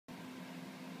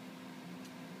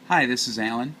Hi, this is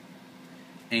Alan,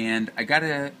 and I got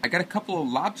a couple of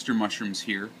lobster mushrooms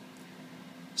here.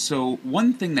 So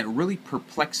one thing that really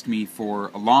perplexed me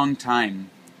for a long time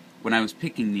when I was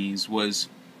picking these was,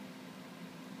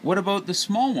 what about the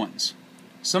small ones?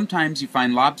 Sometimes you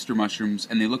find lobster mushrooms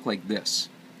and they look like this,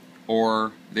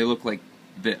 or they look like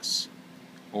this,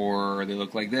 or they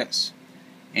look like this,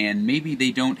 and maybe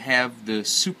they don't have the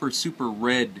super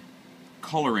red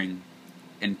coloring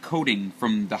and coating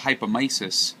from the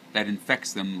hypomysis that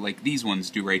infects them like these ones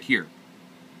do right here.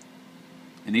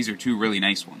 And these are two really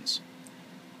nice ones.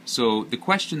 So the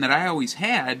question that I always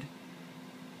had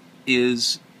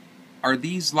is, are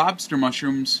these lobster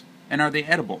mushrooms and are they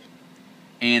edible?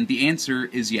 And the answer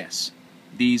is yes.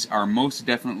 These are most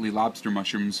definitely lobster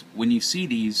mushrooms. When you see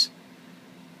these,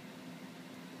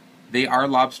 they are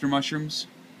lobster mushrooms.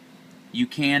 You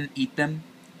can eat them.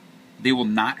 They will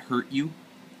not hurt you.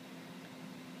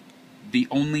 The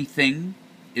only thing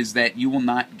is that you will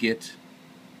not get,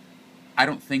 I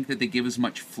don't think that they give as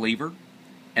much flavor,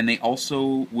 and they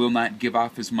also will not give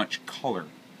off as much color.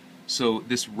 So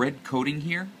this red coating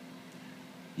here,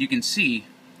 you can see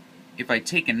if I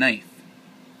take a knife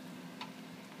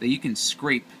that you can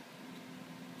scrape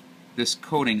this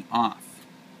coating off.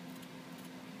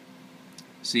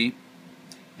 See?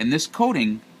 And this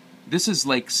coating, this is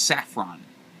like saffron,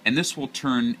 and this will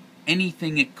turn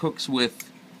anything it cooks with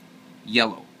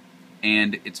yellow,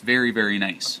 and it's very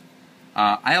nice.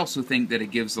 I also think that it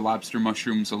gives the lobster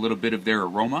mushrooms a little bit of their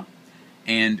aroma,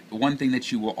 and one thing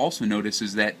that you will also notice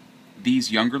is that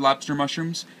these younger lobster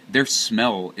mushrooms, their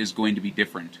smell is going to be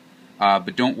different.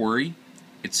 But don't worry,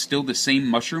 it's still the same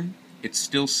mushroom, it's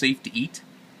still safe to eat.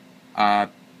 I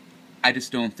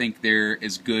just don't think they're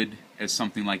as good as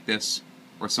something like this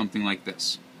or something like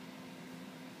this.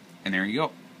 And there you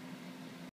go.